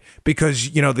stagnant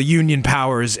because, the union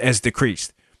power has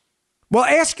decreased. Well,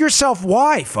 ask yourself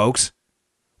why, folks.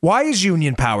 Why is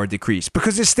union power decreased?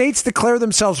 Because the states declare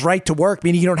themselves right to work,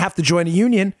 meaning you don't have to join a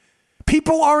union.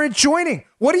 People aren't joining.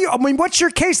 What's your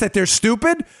case? That they're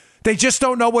stupid? They just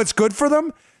don't know what's good for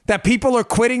them? That people are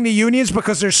quitting the unions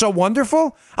because they're so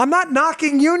wonderful? I'm not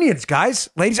knocking unions, guys,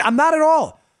 ladies. I'm not at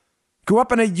all. Grew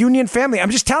up in a union family.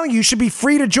 I'm just telling you should be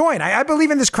free to join. I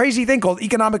believe in this crazy thing called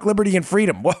economic liberty and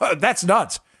freedom. That's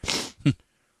nuts.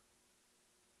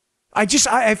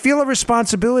 I feel a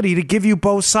responsibility to give you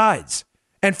both sides.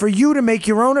 And for you to make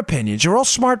your own opinions. You're all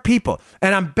smart people.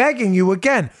 And I'm begging you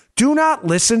again, do not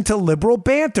listen to liberal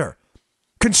banter.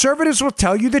 Conservatives will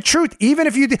tell you the truth. Even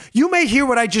if you may hear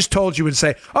what I just told you and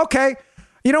say, okay,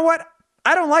 you know what?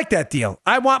 I don't like that deal.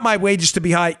 I want my wages to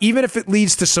be high, even if it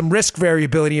leads to some risk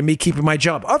variability in me keeping my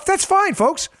job. Oh, that's fine,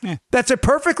 folks. Yeah. That's a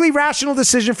perfectly rational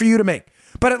decision for you to make.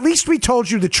 But at least we told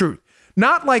you the truth.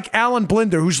 Not like Alan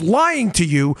Blinder, who's lying to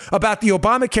you about the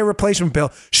Obamacare replacement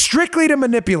bill strictly to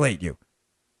manipulate you.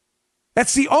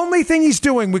 That's the only thing he's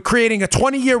doing with creating a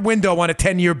 20-year window on a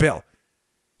 10-year bill.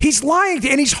 He's lying,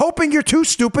 and he's hoping you're too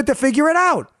stupid to figure it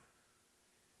out.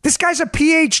 This guy's a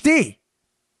PhD.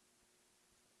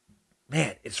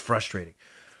 Man, it's frustrating.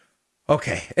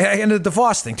 Okay, and the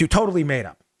DeVos thing, too, totally made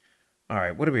up. All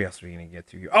right, what else are we going to get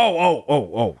to here?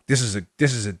 Oh, this is a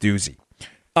doozy.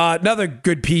 Another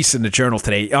good piece in the Journal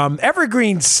today.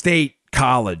 Evergreen State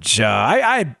College.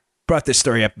 I brought this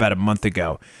story up about a month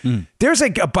ago. There's a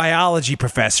biology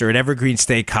professor at Evergreen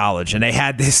State College, and they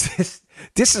had this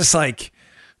is like,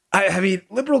 I mean,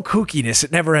 liberal kookiness,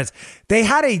 it never ends. They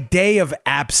had a day of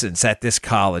absence at this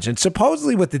college, and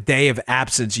supposedly what the day of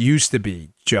absence used to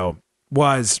be, Joe,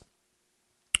 was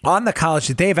on the college,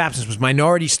 the day of absence was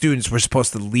minority students were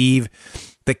supposed to leave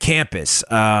the campus.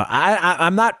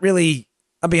 I'm not really...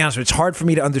 I'll be honest with you, it's hard for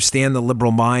me to understand the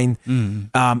liberal mind. And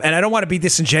I don't want to be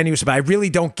disingenuous, but I really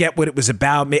don't get what it was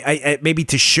about. Maybe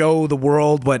to show the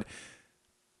world what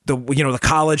the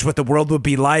college, what the world would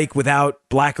be like without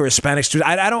black or Hispanic students.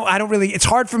 I don't really, it's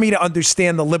hard for me to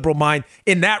understand the liberal mind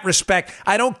in that respect.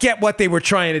 I don't get what they were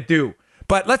trying to do,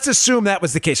 but let's assume that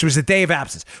was the case. It was a day of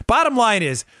absence. Bottom line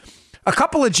is, a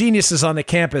couple of geniuses on the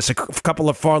campus, a couple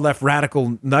of far left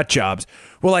radical nut jobs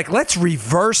were like, let's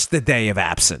reverse the day of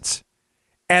absence.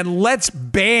 And let's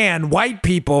ban white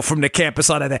people from the campus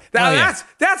on a day. Now,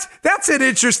 that's an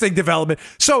interesting development.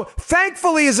 So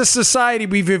thankfully, as a society,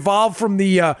 we've evolved from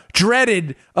the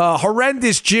dreaded,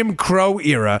 horrendous Jim Crow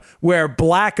era where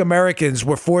black Americans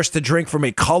were forced to drink from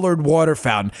a colored water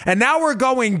fountain. And now we're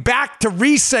going back to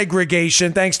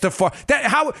resegregation thanks to...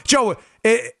 Joe,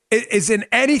 is in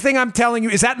anything I'm telling you,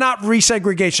 is that not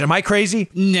resegregation? Am I crazy?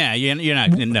 No, you're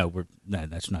not. No,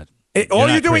 that's not. All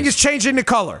you're doing is changing the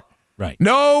color. Right.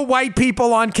 No white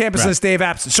people on campus on this day of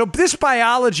absence. So this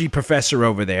biology professor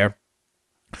over there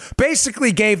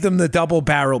Basically gave them the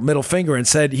double-barreled middle finger and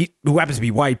said, who happens to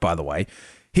be white, by the way,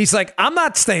 he's like, I'm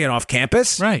not staying off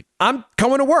campus. Right. I'm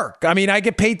going to work. I mean, I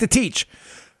get paid to teach.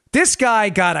 This guy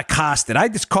got accosted. I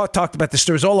just talked about this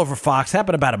story. It was all over Fox. It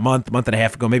happened about a month and a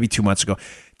half ago, maybe 2 months ago.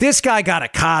 This guy got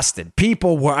accosted.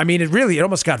 People were, I mean, it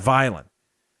almost got violent.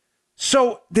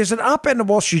 So there's an op-ed in the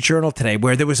Wall Street Journal today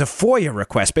where there was a FOIA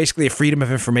request, basically a freedom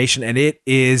of information, and it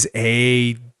is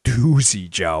a doozy,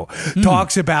 Joe.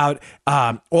 Talks about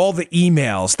all the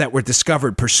emails that were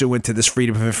discovered pursuant to this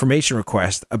freedom of information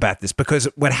request about this, because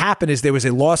what happened is there was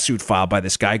a lawsuit filed by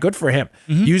this guy. Good for him.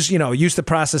 Use the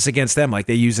process against them like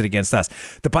they use it against us.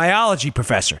 The biology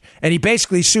professor, and he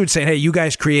basically sued, saying, hey, you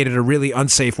guys created a really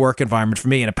unsafe work environment for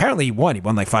me. And apparently he won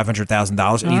like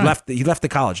 $500,000, and he left the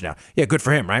college now. Yeah, good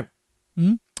for him, right?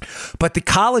 But the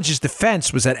college's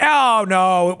defense was that, oh,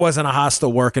 no, it wasn't a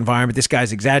hostile work environment. This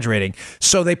guy's exaggerating.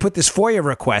 So they put this FOIA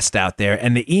request out there,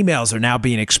 and the emails are now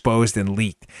being exposed and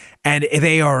leaked. And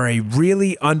they are a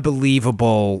really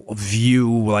unbelievable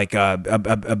view, like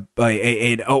an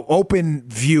open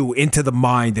view into the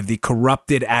mind of the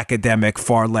corrupted academic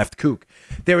far-left kook.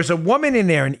 There was a woman in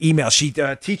there, an email. She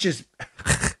teaches...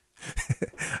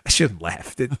 I shouldn't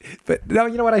laugh, but no,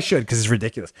 you know what? I should, because it's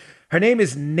ridiculous. Her name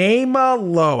is Naima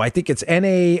Lowe. I think it's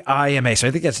Naima, so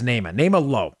I think that's Naima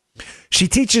Lowe. She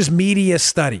teaches media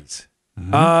studies.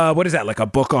 What is that? Like a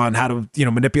book on how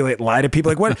to manipulate and lie to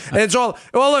people? Like what? It's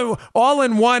all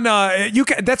in one.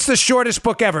 That's the shortest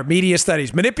book ever. Media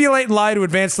studies, manipulate and lie to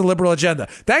advance the liberal agenda.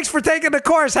 Thanks for taking the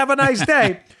course. Have a nice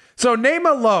day. So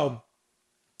Naima Lowe.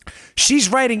 She's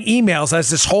writing emails as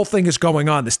this whole thing is going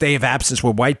on, this day of absence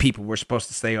where white people were supposed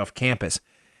to stay off campus.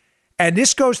 And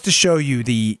this goes to show you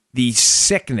the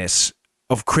sickness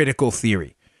of critical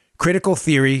theory. Critical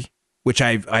theory, which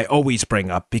I always bring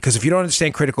up, because if you don't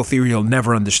understand critical theory, you'll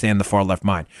never understand the far left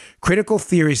mind. Critical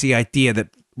theory is the idea that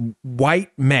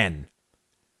white men,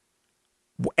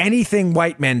 anything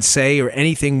white men say or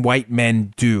anything white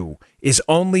men do is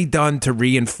only done to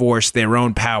reinforce their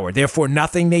own power. Therefore,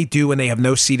 nothing they do when they have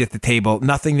no seat at the table,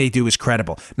 nothing they do is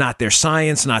credible. Not their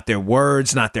science, not their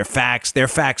words, not their facts. Their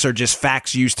facts are just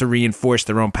facts used to reinforce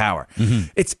their own power.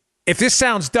 If this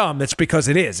sounds dumb, that's because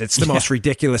it is. It's the most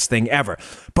ridiculous thing ever.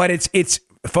 But it's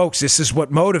folks, this is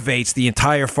what motivates the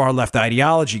entire far-left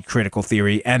ideology, critical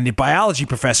theory, and the biology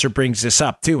professor brings this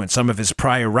up, too, in some of his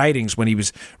prior writings when he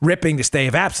was ripping this day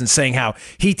of absence, saying how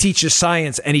he teaches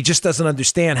science and he just doesn't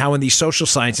understand how in these social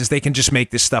sciences they can just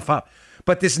make this stuff up.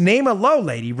 But this Naima Lowe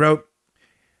lady wrote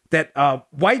that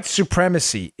white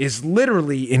supremacy is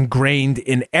literally ingrained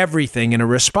in everything in a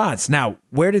response. Now,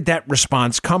 where did that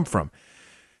response come from?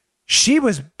 She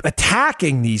was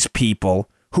attacking these people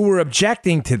who were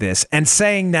objecting to this and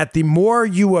saying that the more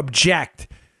you object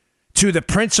to the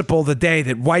principle the day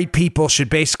that white people should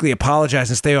basically apologize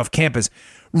and stay off campus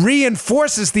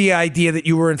reinforces the idea that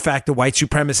you were in fact a white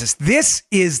supremacist. This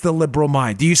is the liberal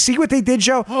mind. Do you see what they did,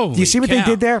 Joe? Holy Do you see what cow. they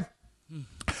did there?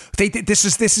 They did, this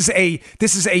is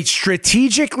a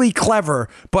strategically clever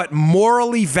but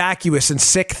morally vacuous and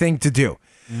sick thing to do.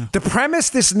 The premise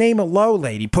this Naima Lowe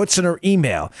lady puts in her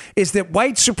email is that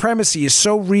white supremacy is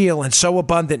so real and so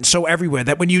abundant and so everywhere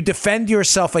that when you defend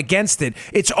yourself against it,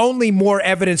 it's only more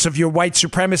evidence of your white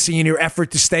supremacy in your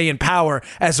effort to stay in power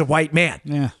as a white man.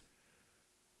 Yeah.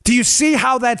 Do you see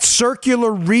how that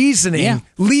circular reasoning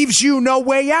leaves you no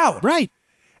way out? Right.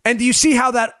 And do you see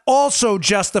how that also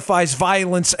justifies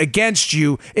violence against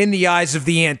you in the eyes of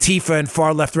the Antifa and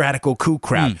far-left radical kook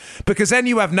crowd? Because then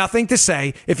you have nothing to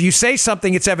say. If you say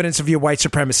something, it's evidence of your white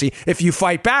supremacy. If you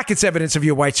fight back, it's evidence of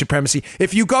your white supremacy.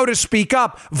 If you go to speak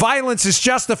up, violence is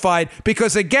justified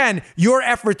because, again, your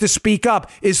effort to speak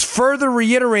up is further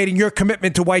reiterating your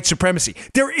commitment to white supremacy.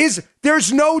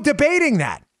 There's no debating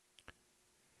that.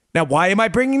 Now, why am I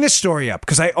bringing this story up?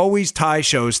 Because I always tie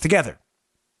shows together.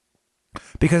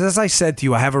 Because as I said to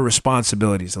you, I have a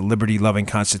responsibility as a liberty-loving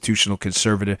constitutional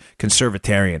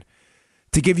conservatarian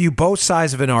to give you both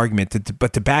sides of an argument,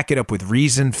 but to back it up with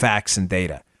reason, facts, and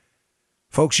data.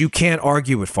 Folks, you can't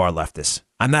argue with far leftists.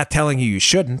 I'm not telling you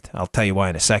shouldn't. I'll tell you why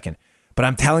in a second. But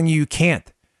I'm telling you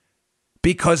can't.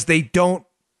 Because the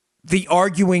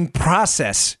arguing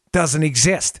process doesn't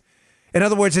exist. In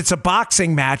other words, it's a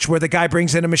boxing match where the guy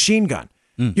brings in a machine gun.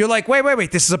 You're like,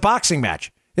 wait, this is a boxing match.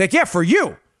 You're like, yeah, for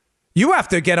you. You have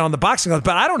to get on the boxing gloves,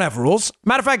 but I don't have rules.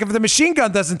 Matter of fact, if the machine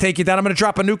gun doesn't take you down, I'm going to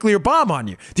drop a nuclear bomb on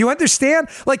you. Do you understand?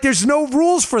 Like, there's no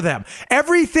rules for them.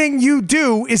 Everything you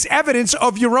do is evidence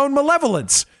of your own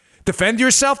malevolence. Defend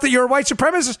yourself that you're a white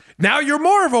supremacist. Now you're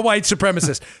more of a white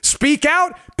supremacist. Speak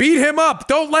out, beat him up.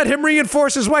 Don't let him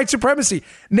reinforce his white supremacy.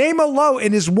 Naima Lowe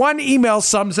in his one email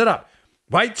sums it up.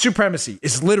 White supremacy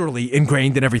is literally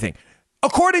ingrained in everything.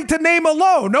 According to name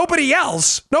alone, nobody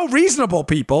else, no reasonable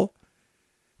people.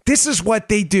 This is what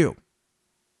they do.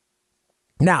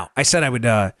 Now, I said I would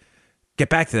get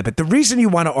back to that, but the reason you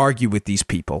want to argue with these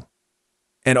people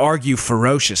and argue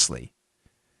ferociously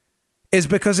is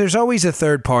because there's always a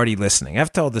third party listening.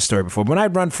 I've told this story before. When I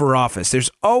run for office,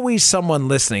 there's always someone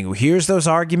listening who hears those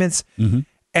arguments.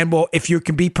 And well, if you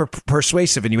can be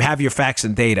persuasive and you have your facts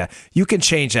and data, you can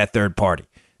change that third party.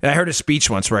 I heard a speech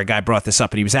once where a guy brought this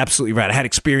up, and he was absolutely right. I had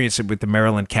experience with the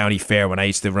Maryland County Fair when I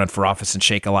used to run for office and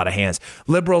shake a lot of hands.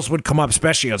 Liberals would come up,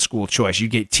 especially on school choice.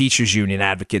 You'd get teachers union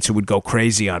advocates who would go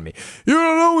crazy on me. You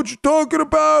don't know what you're talking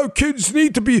about. Kids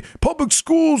need to be, public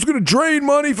schools going to drain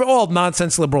money for all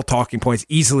nonsense liberal talking points,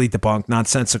 easily debunked,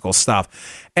 nonsensical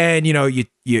stuff. And, you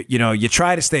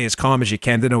try to stay as calm as you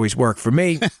can. Didn't always work for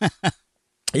me.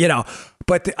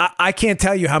 But I can't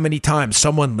tell you how many times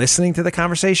someone listening to the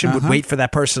conversation would wait for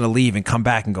that person to leave and come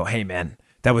back and go, hey, man,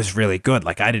 that was really good.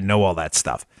 Like, I didn't know all that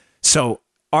stuff. So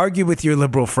argue with your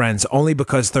liberal friends only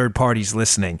because third parties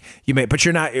listening. You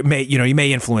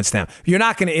may influence them. You're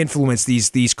not going to influence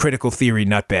these critical theory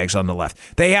nutbags on the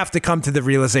left. They have to come to the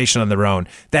realization on their own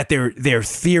that their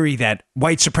theory that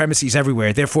white supremacy is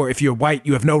everywhere. Therefore, if you're white,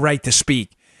 you have no right to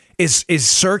speak is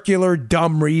circular,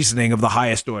 dumb reasoning of the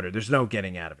highest order. There's no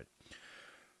getting out of it.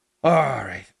 All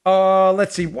right.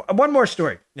 Let's see. One more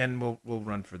story, and we'll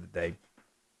run for the day.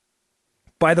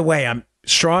 By the way, I'm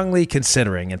strongly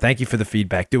considering, and thank you for the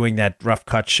feedback, doing that Rough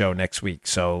Cuts show next week.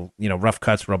 So, Rough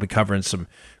Cuts, where I'll be covering some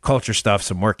culture stuff,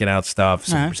 some working out stuff,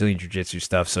 some Brazilian Jiu-Jitsu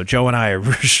stuff. So Joe and I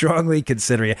are strongly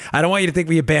considering it. I don't want you to think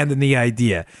we abandoned the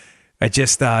idea. I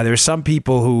just there are some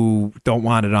people who don't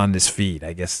want it on this feed,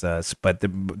 I guess. But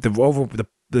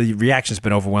the reaction's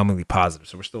been overwhelmingly positive,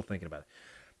 so we're still thinking about it.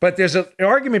 But there's an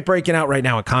argument breaking out right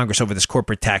now in Congress over this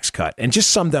corporate tax cut. And just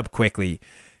summed up quickly,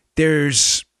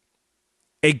 there's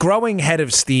a growing head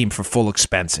of steam for full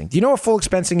expensing. Do you know what full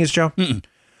expensing is, Joe?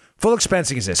 Full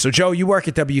expensing is this. So, Joe, you work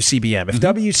at WCBM. If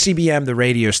WCBM, the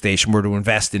radio station, were to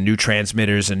invest in new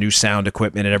transmitters and new sound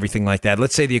equipment and everything like that,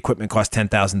 let's say the equipment cost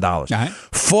 $10,000.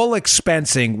 Full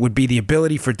expensing would be the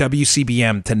ability for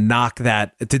WCBM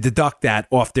to deduct that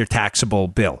off their taxable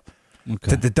bill.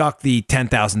 To deduct the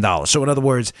 $10,000. So in other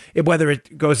words, whether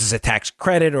it goes as a tax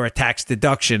credit or a tax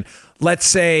deduction, let's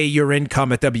say your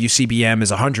income at WCBM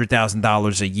is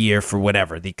 $100,000 a year for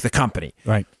whatever, the company.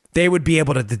 Right. They would be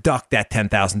able to deduct that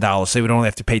 $10,000. So they would only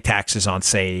have to pay taxes on,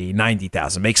 say,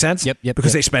 $90,000. Make sense? Yep.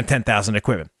 Because they spent $10,000 in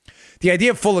equipment. The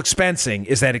idea of full expensing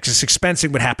is that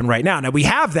expensing would happen right now. Now, we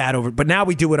have that but now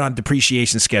we do it on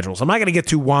depreciation schedules. I'm not going to get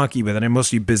too wonky with it, and most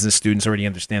of you business students already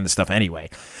understand this stuff anyway.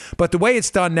 But the way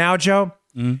it's done now, Joe,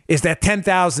 is that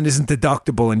 $10,000 isn't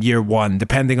deductible in year one,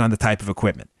 depending on the type of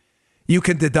equipment. You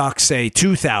can deduct, say,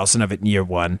 $2,000 of it in year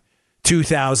one,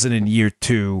 $2,000 in year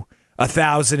two,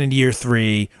 $1,000 in year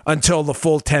three, until the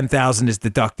full $10,000 is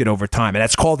deducted over time. And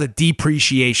that's called a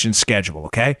depreciation schedule,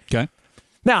 okay? Okay.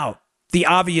 Now, the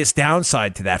obvious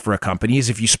downside to that for a company is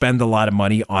if you spend a lot of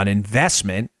money on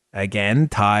investment, again,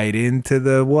 tied into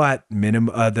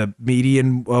the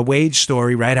median wage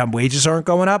story, right? How wages aren't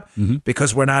going up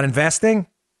because we're not investing.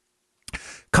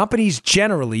 Companies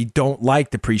generally don't like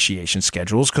depreciation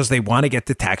schedules because they want to get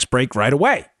the tax break right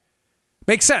away.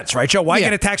 Makes sense, right, Joe? Why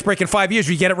get a tax break in 5 years?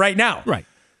 We get it right now. Right.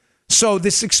 So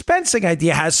this expensing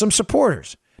idea has some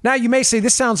supporters. Now, you may say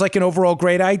this sounds like an overall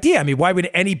great idea. I mean, why would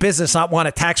any business not want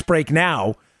a tax break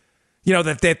now,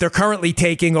 that they're currently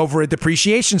taking over a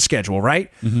depreciation schedule,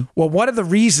 right? Well, one of the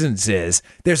reasons is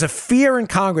there's a fear in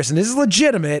Congress, and this is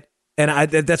legitimate, and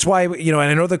that's why, and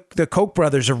I know the Koch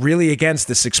brothers are really against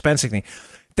this expensing thing,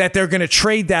 that they're going to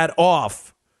trade that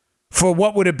off for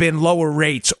what would have been lower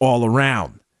rates all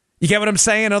around. You get what I'm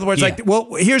saying? In other words,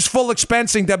 here's full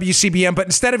expensing WCBM, but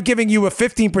instead of giving you a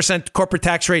 15% corporate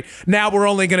tax rate, now we're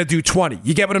only going to do 20.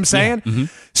 You get what I'm saying?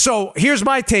 So here's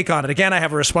my take on it. Again, I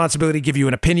have a responsibility to give you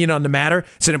an opinion on the matter.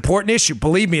 It's an important issue.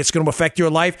 Believe me, it's going to affect your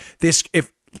life.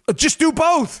 Just do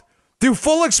both. Do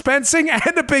full expensing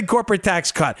and a big corporate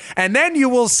tax cut. And then you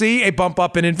will see a bump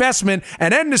up in investment.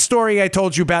 And then the story I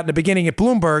told you about in the beginning at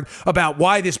Bloomberg about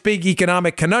why this big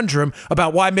economic conundrum,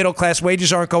 about why middle-class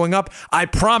wages aren't going up. I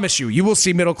promise you will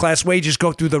see middle-class wages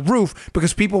go through the roof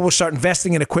because people will start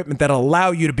investing in equipment that'll allow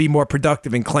you to be more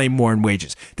productive and claim more in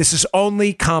wages. This is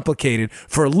only complicated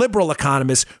for liberal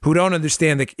economists who don't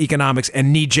understand the economics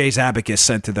and need Jay's abacus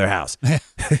sent to their house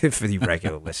for the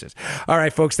regular listeners. All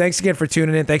right, folks, thanks again for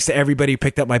tuning in. Thanks to everybody who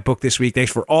picked up my book this week.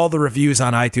 Thanks for all the reviews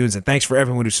on iTunes, and thanks for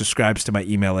everyone who subscribes to my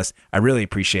email list. I really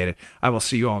appreciate it. I will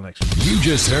see you all next week. You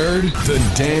just heard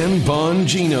The Dan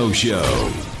Bongino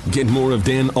Show. Get more of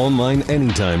Dan online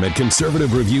anytime at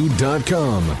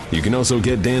conservativereview.com. You can also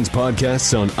get Dan's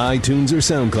podcasts on iTunes or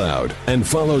SoundCloud. And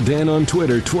follow Dan on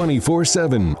Twitter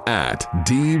 24/7 at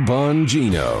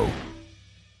DBongino.